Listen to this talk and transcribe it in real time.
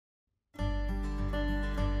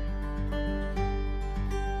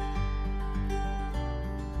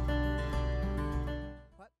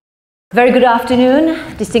Very good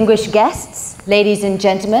afternoon, distinguished guests, ladies and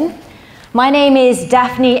gentlemen. My name is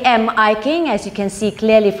Daphne M. Iking, as you can see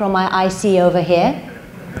clearly from my IC over here.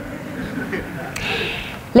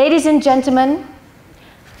 Ladies and gentlemen,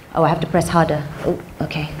 oh, I have to press harder. Oh,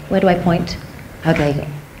 okay, where do I point? Okay.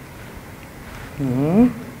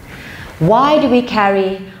 Why do we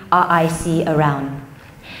carry our IC around?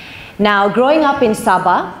 Now, growing up in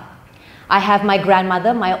Sabah, I have my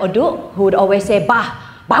grandmother, my oduk, who would always say, "Bah,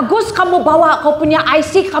 bagus kamu bawa kau punya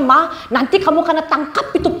IC kama, nanti kamu kena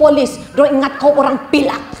tangkap itu polis, dorang ingat kau orang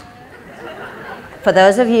pilak." For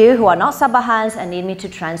those of you who are not Sabahans and need me to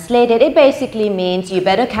translate it, it basically means you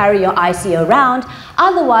better carry your IC around,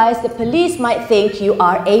 otherwise the police might think you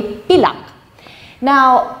are a pilak.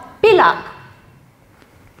 Now, pilak.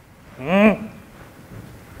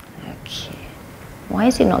 Okay. Why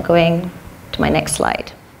is it not going to my next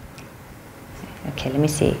slide? Okay, let me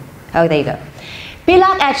see. Oh, there you go.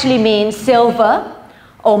 Pilak actually means silver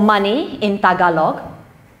or money in Tagalog.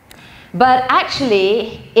 But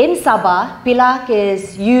actually, in Sabah, pilak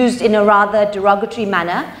is used in a rather derogatory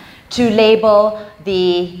manner to label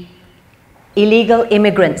the illegal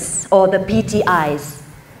immigrants or the PTIs,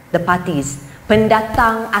 the parties.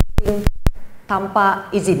 Pendatang asing tanpa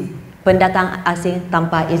izin. Pendatang asing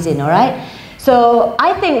tanpa izin, alright? So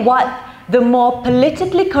I think what the more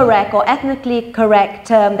politically correct or ethnically correct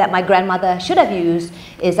term that my grandmother should have used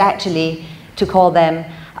is actually to call them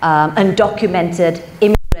undocumented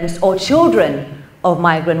immigrants or children of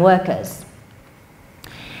migrant workers.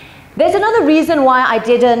 There's another reason why I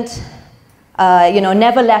didn't,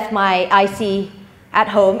 never left my IC at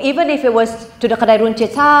home, even if it was to the kedai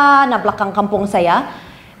runcit sana belakang kampung saya,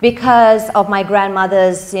 because of my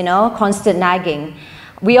grandmother's, constant nagging.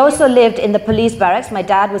 We also lived in the police barracks. My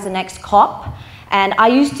dad was an ex-cop, and I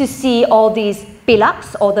used to see all these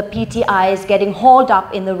pilaks or the PTIs getting hauled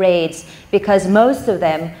up in the raids because most of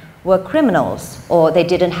them were criminals or they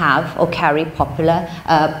didn't have or carry proper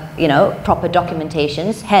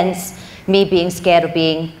documentations, hence me being scared of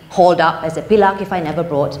being hauled up as a pilak if I never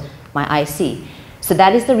brought my IC. So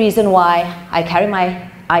that is the reason why I carry my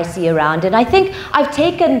IC around, and I think I've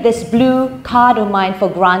taken this blue card of mine for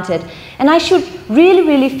granted, and I should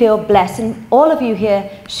really feel blessed, and all of you here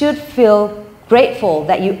should feel grateful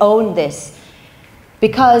that you own this,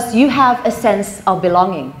 because you have a sense of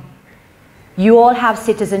belonging. You all have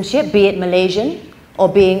citizenship, be it Malaysian or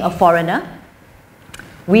being a foreigner.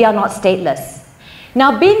 We are not stateless.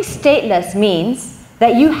 Now, being stateless means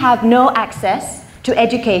that you have no access to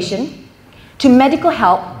education, to medical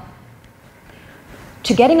help,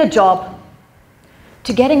 to getting a job,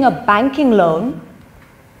 to getting a banking loan,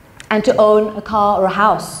 and to own a car or a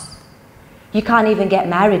house. You can't even get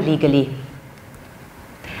married legally.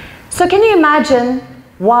 So can you imagine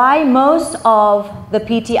why most of the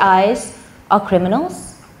PTIs are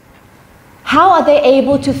criminals? How are they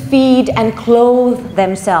able to feed and clothe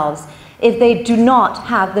themselves if they do not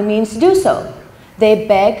have the means to do so? They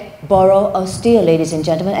beg, borrow, or steal, ladies and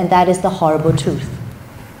gentlemen, and that is the horrible truth.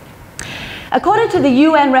 According to the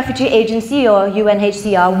UN Refugee Agency or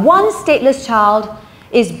UNHCR, one stateless child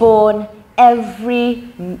is born every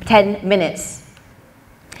 10 minutes.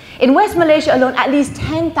 In West Malaysia alone, at least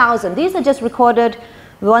 10,000. These are just recorded,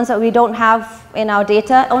 the ones that we don't have in our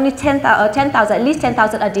data. Only 10,000, at least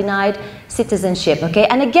 10,000 are denied citizenship, okay?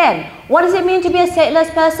 And again, what does it mean to be a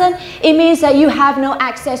stateless person? It means that you have no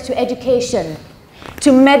access to education,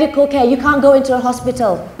 to medical care. You can't go into a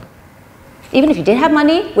hospital. Even if you did have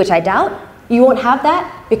money, which I doubt, you won't have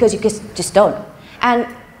that because you just don't. And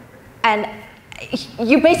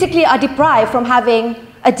you basically are deprived from having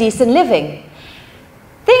a decent living.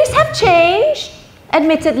 Things have changed,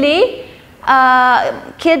 admittedly.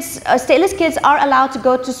 Stateless kids are allowed to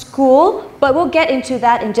go to school, but we'll get into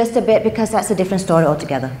that in just a bit because that's a different story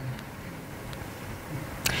altogether.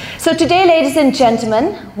 So today, ladies and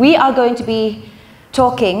gentlemen, we are going to be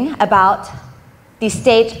talking about the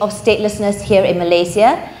state of statelessness here in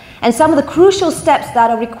Malaysia and some of the crucial steps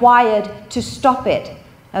that are required to stop it,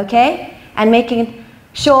 okay? And making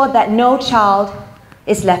sure that no child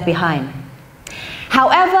is left behind.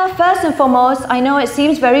 However, first and foremost, I know it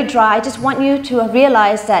seems very dry, I just want you to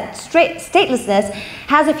realize that statelessness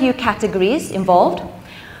has a few categories involved.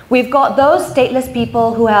 We've got those stateless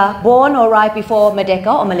people who are born or arrived before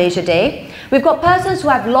Merdeka or Malaysia Day. We've got persons who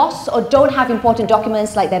have lost or don't have important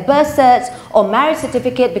documents like their birth certs or marriage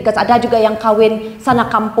certificate, because ada juga yang kahwin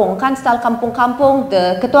sana kampung, kan style kampung-kampung,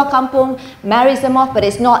 the ketua kampung marries them off but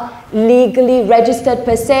it's not legally registered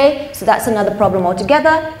per se, so that's another problem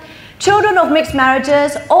altogether. Children of mixed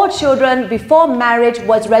marriages or children before marriage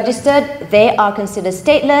was registered, they are considered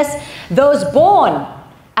stateless. Those born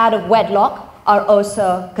out of wedlock are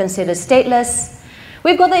also considered stateless.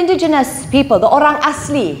 We've got the indigenous people, the orang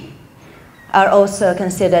asli, are also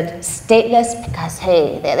considered stateless because,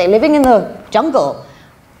 hey, they're living in the jungle.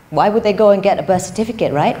 Why would they go and get a birth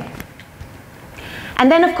certificate, right?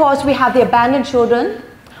 And then, of course, we have the abandoned children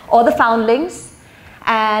or the foundlings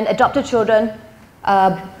and adopted children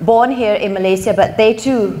born here in Malaysia, but they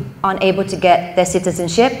too aren't able to get their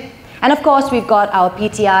citizenship. And of course, we've got our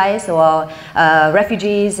PTIs or our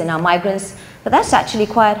refugees and our migrants, but that's actually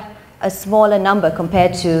quite a smaller number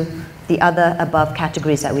compared to the other above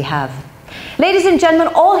categories that we have. Ladies and gentlemen,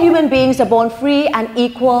 all human beings are born free and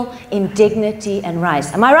equal in dignity and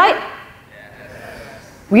rights. Am I right? Yes.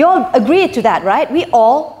 We all agree to that, right? We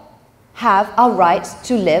all have our rights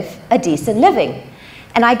to live a decent living.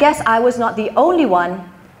 And I guess I was not the only one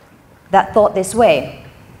that thought this way.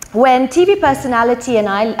 When TV personality and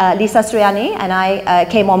I, Lisa Sriani, and I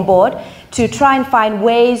came on board to try and find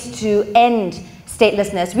ways to end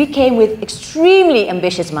statelessness, we came with extremely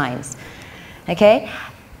ambitious minds. Okay?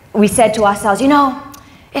 We said to ourselves, you know,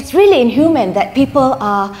 it's really inhuman that these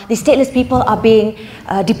stateless people are being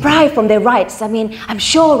deprived from their rights. I mean, I'm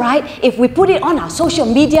sure, right, if we put it on our social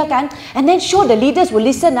media, and then sure the leaders will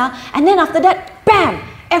listen, and then after that, bam,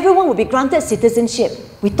 everyone will be granted citizenship.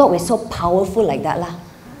 We thought we're so powerful like that, lah.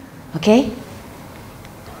 Okay?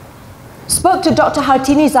 Spoke to Dr.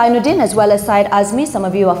 Hartini Zainuddin as well as Syed Azmi. Some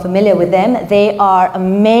of you are familiar with them. They are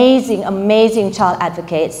amazing, amazing child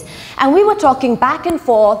advocates. And we were talking back and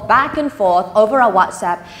forth over our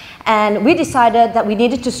WhatsApp, and we decided that we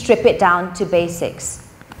needed to strip it down to basics.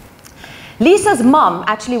 Lisa's mum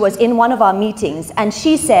actually was in one of our meetings, and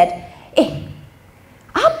she said,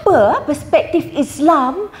 apa perspektif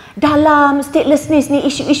Islam dalam statelessness ni,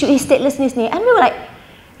 isu-isu statelessness ni? And we were like,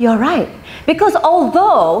 you're right. Because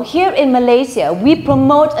although here in Malaysia we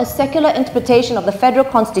promote a secular interpretation of the federal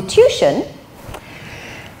constitution,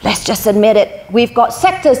 let's just admit it, we've got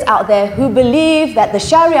sectors out there who believe that the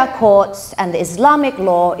Sharia courts and the Islamic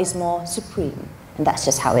law is more supreme. And that's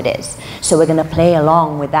just how it is. So we're going to play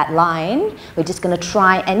along with that line. We're just going to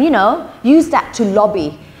try and, you know, use that to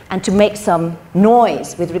lobby and to make some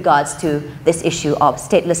noise with regards to this issue of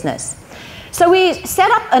statelessness. So we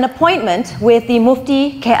set up an appointment with the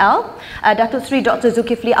Mufti KL, Dr.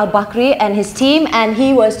 Zulkifli Al-Bakri and his team, and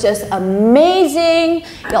he was just amazing.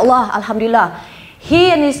 Ya Allah, Alhamdulillah.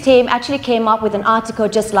 He and his team actually came up with an article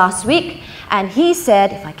just last week, and he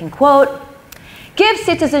said, if I can quote, give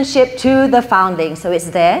citizenship to the foundling. So it's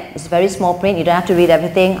there, it's very small print, you don't have to read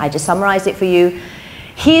everything, I just summarized it for you.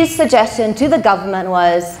 His suggestion to the government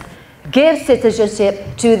was, give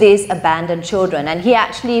citizenship to these abandoned children. And he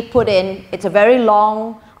actually put in, it's a very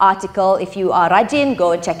long article, if you are Rajin,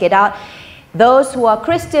 go and check it out. Those who are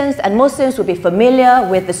Christians and Muslims will be familiar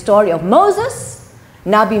with the story of Moses,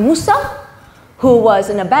 Nabi Musa, who was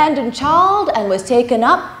an abandoned child and was taken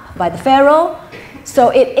up by the Pharaoh. So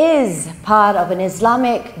it is part of an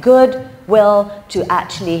Islamic goodwill to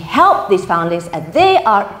actually help these foundlings, and they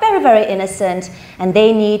are very, very innocent and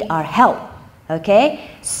they need our help. Okay,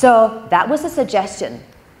 so that was a suggestion.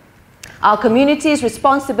 Our community's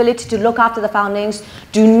responsibility to look after the foundlings,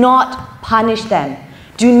 do not punish them.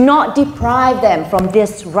 Do not deprive them from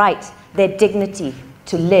this right, their dignity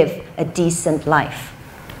to live a decent life.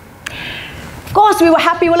 Of course, we were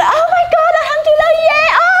happy. We're like, oh my God, Alhamdulillah, yeah,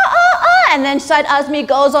 And then Syed Azmi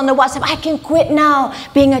goes on the WhatsApp, I can quit now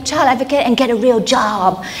being a child advocate and get a real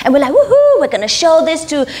job. And we're like, woohoo, we're going to show this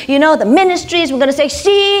to, you know, the ministries. We're going to say,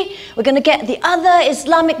 see, we're going to get the other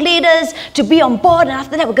Islamic leaders to be on board. And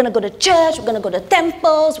after that, we're going to go to church, we're going to go to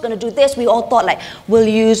temples, we're going to do this. We all thought, like, we'll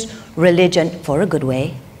use religion for a good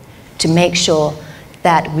way to make sure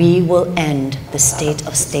that we will end the state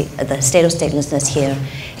of statelessness here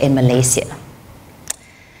in Malaysia.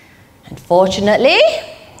 Unfortunately,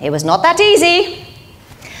 it was not that easy.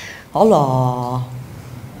 Allah.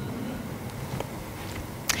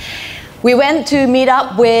 We went to meet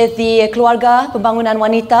up with the Keluarga Pembangunan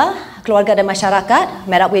Wanita, Keluarga dan Masyarakat,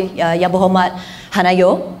 met up with Yang Berhormat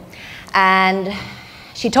Hanayo, and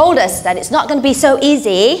she told us that it's not going to be so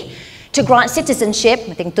easy to grant citizenship.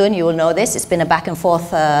 I think Tun, you will know this, it's been a back and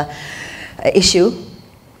forth issue.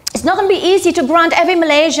 It's not going to be easy to grant every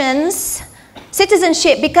Malaysian's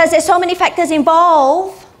citizenship because there's so many factors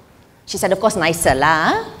involved. She said, of course, nicer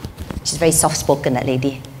lah. She's very soft-spoken, that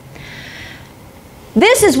lady.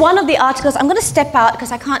 This is one of the articles. I'm going to step out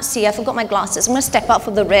because I can't see. I forgot my glasses. I'm going to step out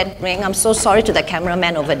for the red ring. I'm so sorry to the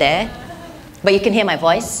cameraman over there. But you can hear my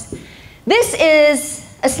voice. This is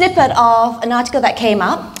a snippet of an article that came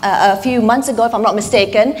up a few months ago, if I'm not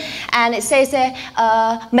mistaken, and it says that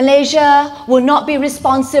Malaysia will not be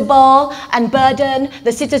responsible and burden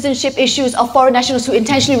the citizenship issues of foreign nationals who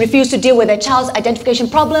intentionally refuse to deal with their child's identification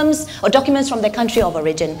problems or documents from their country of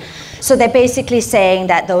origin. So they're basically saying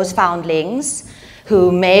that those foundlings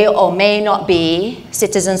who may or may not be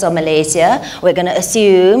citizens of Malaysia, we're going to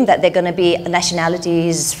assume that they're going to be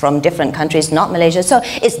nationalities from different countries, not Malaysia. So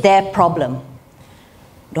it's their problem.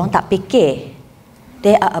 Don't tak fikir.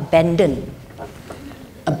 They are abandoned.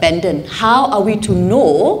 Abandoned. How are we to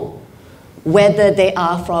know whether they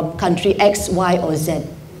are from country X, Y, or Z?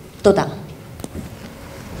 Betul tak?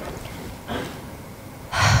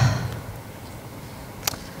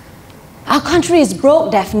 Our country is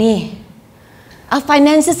broke, Daphne. Our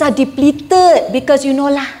finances are depleted because you know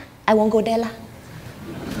lah, I won't go there lah.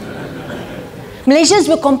 Malaysians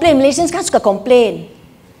will complain. Malaysians kan suka complain.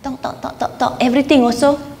 Talk. Everything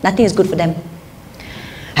also, nothing is good for them.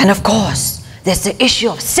 And of course, there's the issue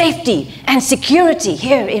of safety and security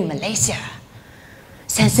here in Malaysia.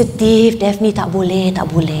 Sensitive, Daphne, tak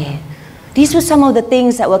boleh. These were some of the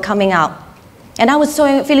things that were coming out. And I was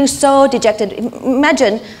feeling so dejected.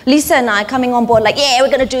 Imagine Lisa and I coming on board like, yeah, we're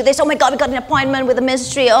going to do this. Oh my God, we got an appointment with the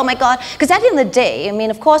ministry. Oh my God. Because at the end of the day, I mean,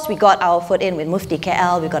 of course, we got our foot in with Mufti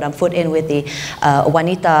KL. We got our foot in with the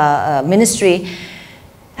Wanita ministry.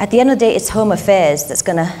 At the end of the day, it's Home Affairs that's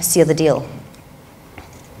going to seal the deal.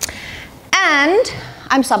 And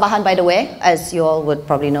I'm Sabahan, by the way, as you all would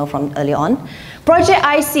probably know from early on. Project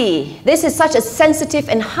IC. This is such a sensitive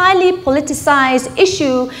and highly politicized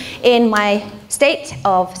issue in my state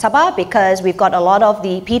of Sabah because we've got a lot of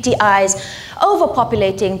the PTIs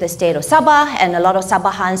overpopulating the state of Sabah, and a lot of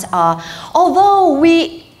Sabahans are, although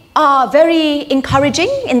we are very encouraging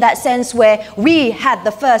in that sense where we had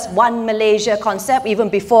the first One Malaysia concept even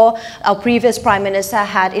before our previous Prime Minister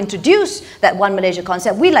had introduced that One Malaysia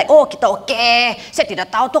concept. We like, oh kita okay, saya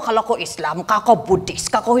tidak tahu tu kalau kau Islam, kau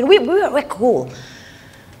Buddhist, kau we're cool.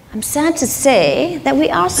 I'm sad to say that we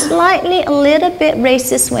are slightly a little bit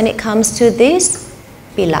racist when it comes to these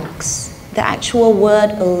pilaks. The actual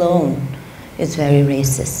word alone is very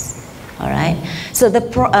racist. All right. So the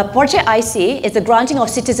Project IC is the granting of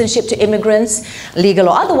citizenship to immigrants, legal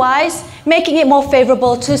or otherwise, making it more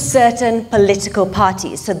favorable to certain political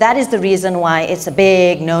parties. So that is the reason why it's a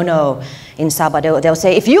big no-no in Sabah. They'll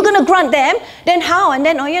say, if you're going to grant them, then how? And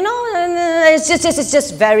then, oh, you know, it's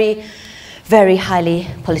just very, very highly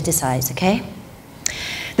politicized, okay?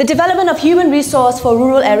 The Development of Human Resource for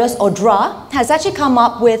Rural Areas, or DRA, has actually come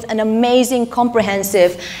up with an amazing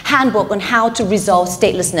comprehensive handbook on how to resolve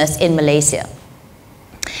statelessness in Malaysia.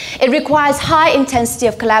 It requires high intensity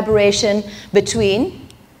of collaboration between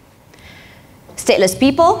stateless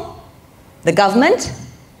people, the government,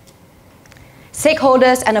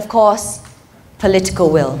 stakeholders, and of course, political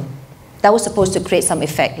will. That was supposed to create some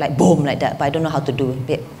effect, like boom, like that, but I don't know how to do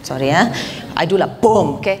it. Sorry, I do like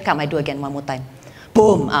boom, okay? Come, I do again one more time.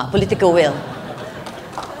 Boom, political will.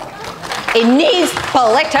 It needs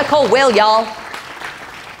political will, y'all.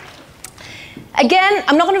 Again,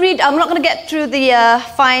 I'm not going to read, I'm not going to get through the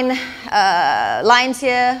fine lines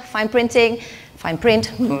here, fine print.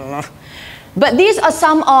 But these are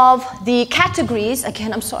some of the categories.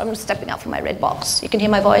 Again, I'm sorry, I'm stepping out from my red box. You can hear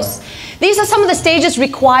my voice. These are some of the stages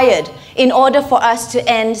required in order for us to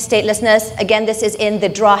end statelessness. Again, this is in the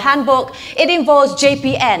DRA handbook. It involves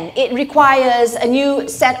JPN. It requires a new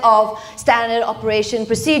set of standard operation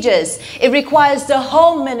procedures. It requires the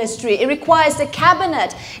Home Ministry. It requires the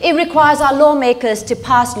Cabinet. It requires our lawmakers to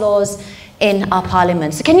pass laws in our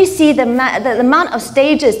parliament. So can you see the amount of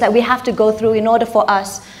stages that we have to go through in order for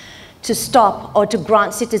us to stop or to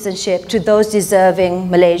grant citizenship to those deserving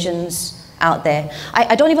Malaysians out there?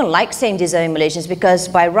 I don't even like saying deserving Malaysians because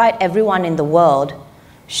by right, everyone in the world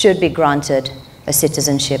should be granted a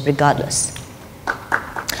citizenship regardless.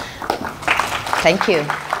 Thank you.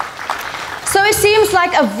 So it seems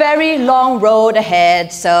like a very long road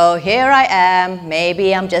ahead. So here I am.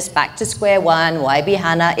 Maybe I'm just back to square one. YB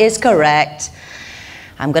Hannah is correct.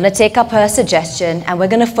 I'm going to take up her suggestion and we're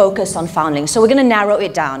going to focus on foundlings. So we're going to narrow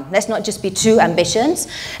it down. Let's not just be too ambitious.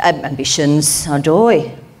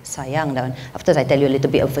 Adoy, sayang dah. After I tell you a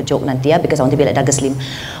little bit of a joke nanti, because I want to be like Douglas Lim.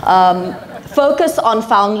 Focus on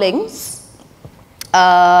foundlings,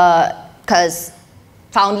 because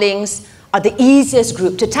foundlings are the easiest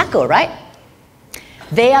group to tackle, right?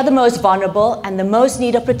 They are the most vulnerable and the most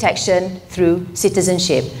need of protection through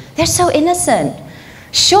citizenship. They're so innocent.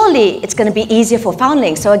 Surely it's going to be easier for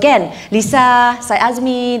foundlings. So again, Lisa, Sai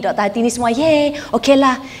Azmi, Dr. Hatini semua, yay, okay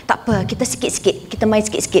lah, tak apa, kita sikit-sikit, kita main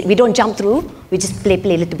sikit-sikit. We don't jump through, we just play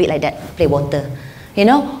a little bit like that, play water. You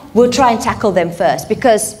know, we'll try and tackle them first,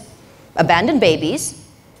 because abandoned babies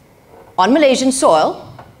on Malaysian soil,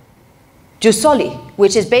 Jusoli,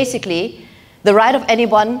 which is basically the right of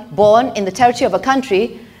anyone born in the territory of a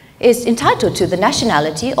country, is entitled to the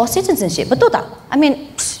nationality or citizenship. Betul tak? I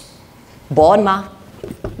mean, born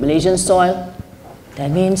Malaysian soil,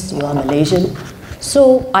 that means you are Malaysian.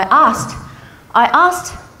 So I asked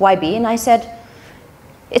YB, and I said,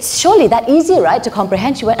 it's surely that easy, right, to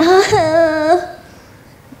comprehend? She went,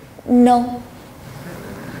 no.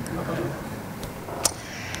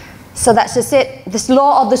 So that's just it. This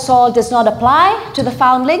law of the soil does not apply to the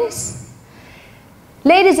foundlings.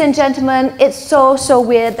 Ladies and gentlemen, it's so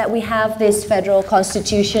weird that we have this federal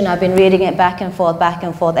constitution. I've been reading it back and forth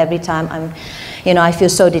every time. I feel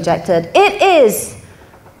so dejected. It is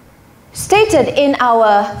stated in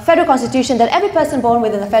our federal constitution that every person born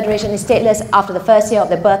within the federation is stateless after the first year of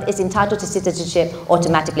their birth is entitled to citizenship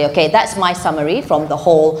automatically. Okay, that's my summary from the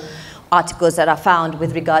whole articles that are found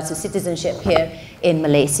with regards to citizenship here in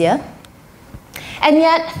Malaysia. And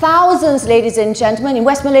yet, thousands, ladies and gentlemen, in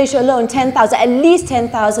West Malaysia alone, 10,000, at least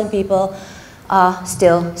 10,000 people are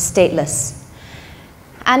still stateless.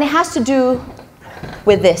 And it has to do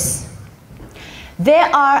with this. There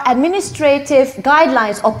are administrative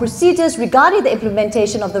guidelines or procedures regarding the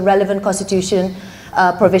implementation of the relevant constitution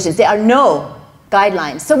provisions. There are no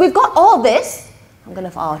guidelines. So we've got all this. There,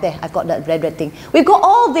 I've got that red thing. We've got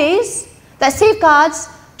all these that safeguards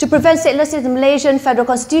to prevent statelessness in the Malaysian federal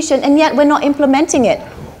constitution, and yet we're not implementing it.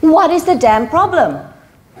 What is the damn problem?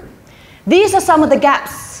 These are some of the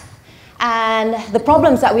gaps and the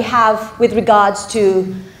problems that we have with regards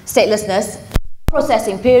to statelessness.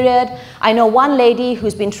 Processing period. I know one lady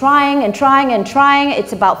who's been trying.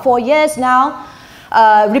 It's about 4 years now.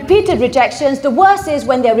 Repeated rejections. The worst is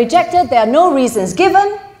when they're rejected, there are no reasons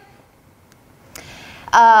given.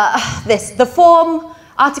 The form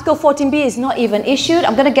Article 14B is not even issued.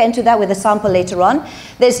 I'm going to get into that with a sample later on.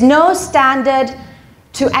 There's no standard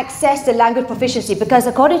to access the language proficiency, because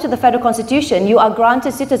according to the Federal Constitution, you are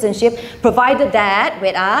granted citizenship provided that,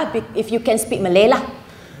 if you can speak Malay lah.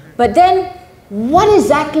 But then, what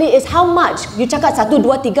exactly is how much? You cakap 1,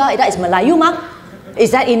 2, 3, that is Melayu mah.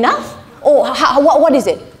 Is that enough? Or what is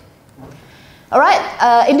it?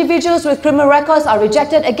 Alright, individuals with criminal records are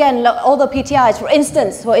rejected. Again, all the PTIs, for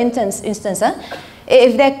instance,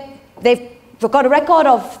 if they've got a record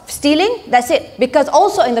of stealing, that's it. Because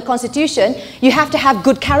also in the Constitution, you have to have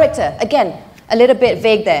good character. Again, a little bit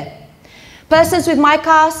vague there. Persons with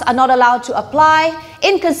MyCAS are not allowed to apply.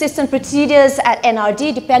 Inconsistent procedures at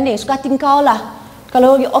NRD, depending. Suka hati kau lah.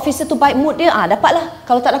 Kalau officer tu baik mood dia, dapat lah.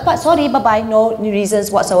 Kalau tak dapat, sorry, bye-bye. No reasons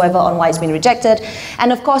whatsoever on why it's been rejected.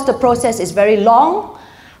 And of course, the process is very long.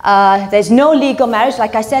 There's no legal marriage.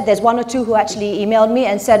 Like I said, there's 1 or 2 who actually emailed me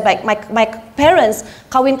and said, like, my parents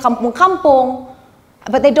kawin kampung-kampung,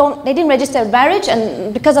 but they didn't register marriage,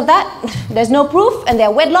 and because of that, there's no proof, and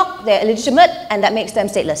they're wedlocked, they're illegitimate, and that makes them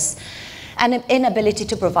stateless. And an inability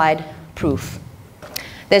to provide proof.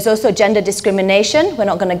 There's also gender discrimination. We're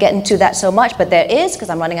not going to get into that so much, but there is, because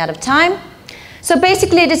I'm running out of time. So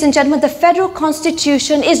basically, ladies and gentlemen, the federal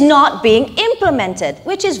constitution is not being implemented,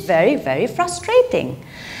 which is very, very frustrating.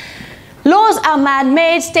 Laws are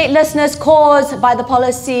man-made. Statelessness caused by the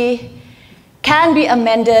policy can be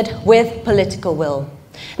amended with political will.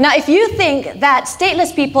 Now, if you think that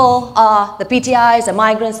stateless people are the PTIs, the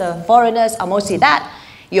migrants, the foreigners, are mostly that,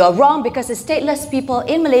 you are wrong, because the stateless people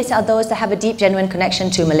in Malaysia are those that have a deep, genuine connection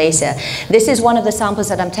to Malaysia. This is one of the samples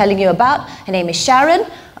that I'm telling you about. Her name is Sharon.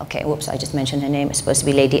 Okay, whoops, I just mentioned her name. It's supposed to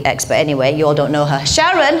be Lady X, but anyway, you all don't know her.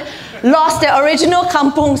 Sharon lost their original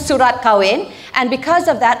kampung surat kahwin, and because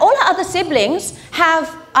of that, all her other siblings have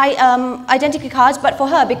identity cards, but for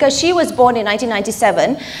her, because she was born in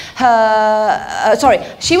 1997,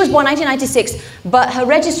 she was born 1996, but her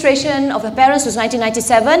registration of her parents was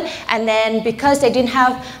 1997, and then because they didn't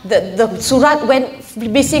have the surat went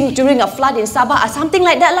missing during a flood in Sabah or something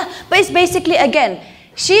like that lah. But it's basically, again,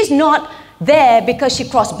 she's not there because she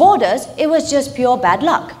crossed borders. It was just pure bad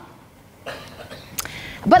luck.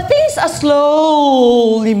 But things are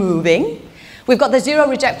slowly moving. We've got the zero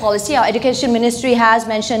reject policy. Our education ministry has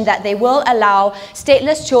mentioned that they will allow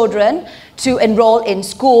stateless children to enroll in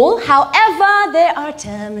school. However, there are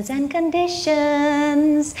terms and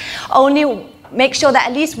conditions. Only make sure that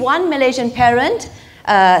at least one Malaysian parent,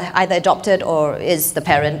 either adopted or is the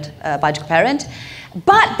parent, biological parent,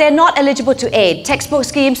 but they're not eligible to aid. Textbook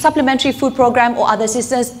scheme, supplementary food program, or other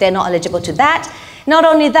assistance, they're not eligible to that. Not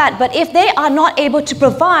only that, but if they are not able to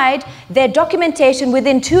provide their documentation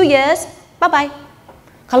within 2 years, bye-bye.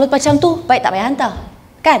 Kalau macam tu, baik tak payah hantar.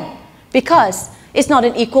 Kan? Because it's not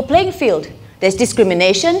an equal playing field. there's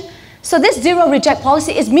discrimination. So this zero reject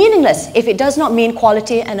policy is meaningless if it does not mean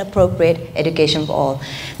quality and appropriate education for all.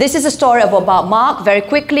 This is a story about Mark. Very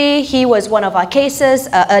quickly, he was one of our cases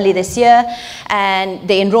early this year, and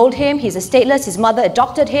they enrolled him. He's a stateless. His mother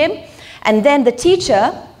adopted him, and then the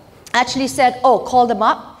teacher actually said, oh, call them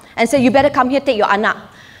up and said, you better come here, take your anak.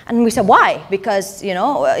 And we said, why? Because, you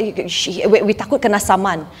know, we takut kena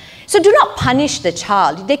saman. So do not punish the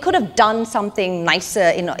child. They could have done something nicer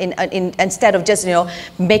instead of just, you know,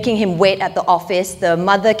 making him wait at the office. The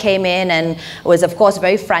mother came in and was, of course,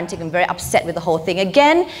 very frantic and very upset with the whole thing.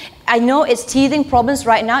 Again, I know it's teething problems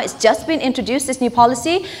right now. It's just been introduced, this new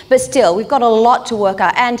policy, but still, we've got a lot to work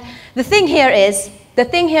out. And the thing here is,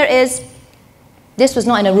 this was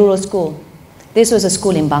not in a rural school. This was a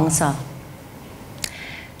school in Bangsa.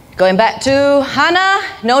 Going back to Hannah,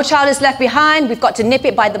 no child is left behind. We've got to nip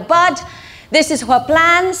it by the bud. This is her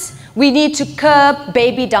plans. We need to curb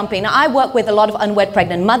baby dumping. Now, I work with a lot of unwed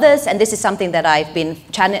pregnant mothers, and this is something that I've been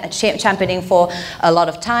championing for a lot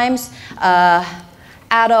of times.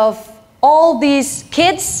 Out of all these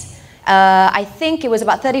kids, I think it was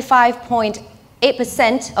about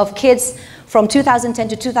 35.8% of kids from 2010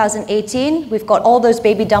 to 2018. We've got all those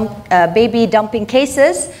baby dumping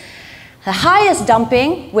cases. The highest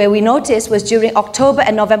dumping, where we noticed, was during October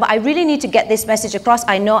and November. I really need to get this message across.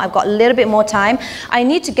 I know I've got a little bit more time. I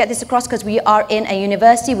need to get this across because we are in a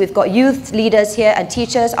university. We've got youth leaders here and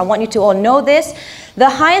teachers. I want you to all know this.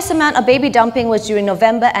 The highest amount of baby dumping was during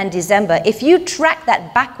November and December. If you track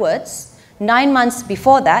that backwards, 9 months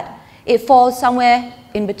before that, it falls somewhere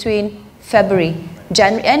in between February,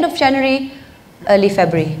 end of January, early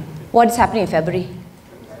February. What is happening in February?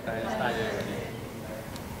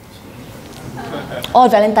 All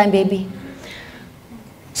Valentine baby.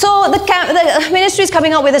 So the ministry is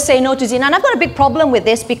coming out with a say no to zina. And I've got a big problem with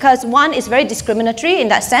this because one, is very discriminatory in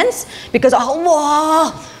that sense. Because, oh,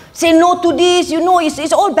 wow, say no to this, you know,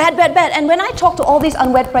 it's all bad, bad, bad. And when I talk to all these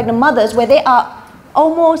unwed pregnant mothers where they are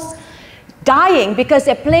almost dying because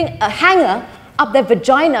they're playing a hanger up their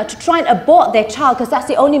vagina to try and abort their child because that's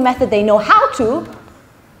the only method they know how to,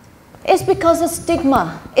 it's because of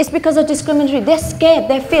stigma. It's because of discriminatory. They're scared,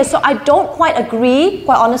 they're feared. So I don't quite agree,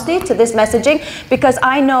 quite honestly, to this messaging because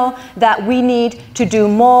I know that we need to do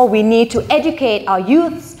more. We need to educate our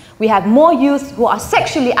youths. We have more youth who are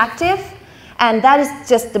sexually active, and that is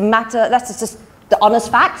just the matter, that's just the honest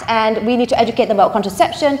fact, and we need to educate them about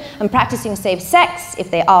contraception and practicing safe sex if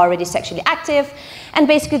they are already sexually active, and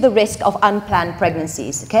basically the risk of unplanned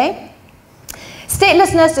pregnancies, okay?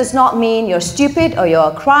 Statelessness does not mean you're stupid or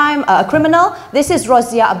you're a criminal. This is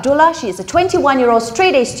Rozia Abdullah. She is a 21-year-old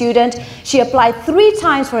straight-A student. She applied 3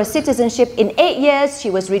 times for her citizenship in 8 years. She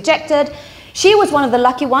was rejected. She was one of the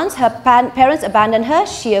lucky ones. Her parents abandoned her.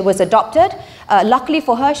 She was adopted. Luckily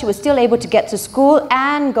for her, she was still able to get to school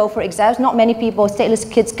and go for exams. Not many people, stateless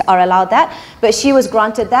kids, are allowed that, but she was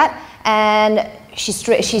granted that, and she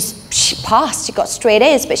passed. She got straight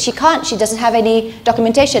A's, but she doesn't have any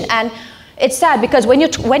documentation. And it's sad because when you're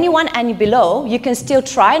 21 and below, you can still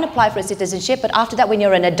try and apply for a citizenship, but after that, when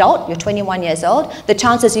you're an adult, you're 21 years old, the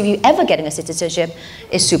chances of you ever getting a citizenship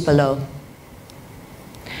is super low.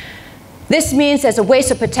 This means there's a waste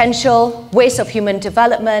of potential, waste of human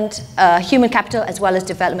development, human capital, as well as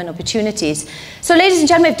development opportunities. So ladies and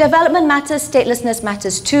gentlemen, if development matters, statelessness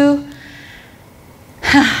matters too.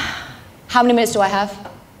 How many minutes do I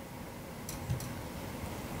have?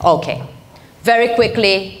 Okay, very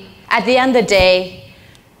quickly. At the end of the day,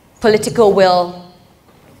 political will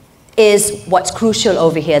is what's crucial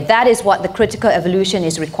over here. That is what the critical evolution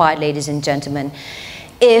is required, ladies and gentlemen.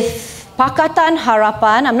 If Pakatan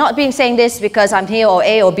Harapan, I'm not saying this because I'm here or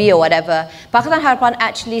A or B or whatever, Pakatan Harapan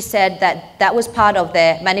actually said that that was part of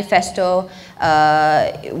their manifesto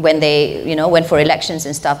when they, went for elections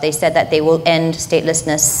and stuff. They said that they will end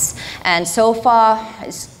statelessness. And so far,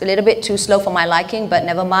 it's a little bit too slow for my liking, but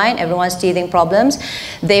never mind, everyone's teething problems.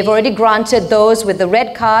 They've already granted those with the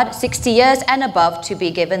red card, 60 years and above, to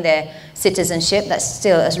be given their citizenship. That's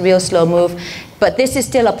still a real slow move. But this is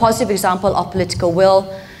still a positive example of political will.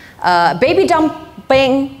 Baby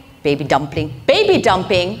dumping,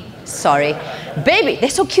 sorry. They're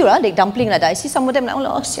so cute, huh? Like dumpling like that. I see some of them like,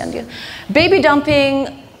 oh, baby dumping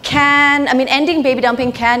ending baby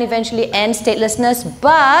dumping can eventually end statelessness,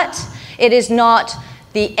 but it is not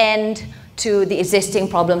the end to the existing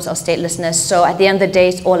problems of statelessness. So at the end of the day,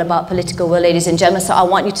 it's all about political will, ladies and gentlemen. So I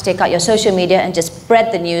want you to take out your social media and just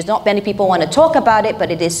spread the news. Not many people want to talk about it, but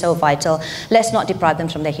it is so vital. Let's not deprive them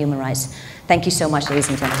from their human rights. Thank you so much, ladies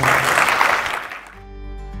and gentlemen.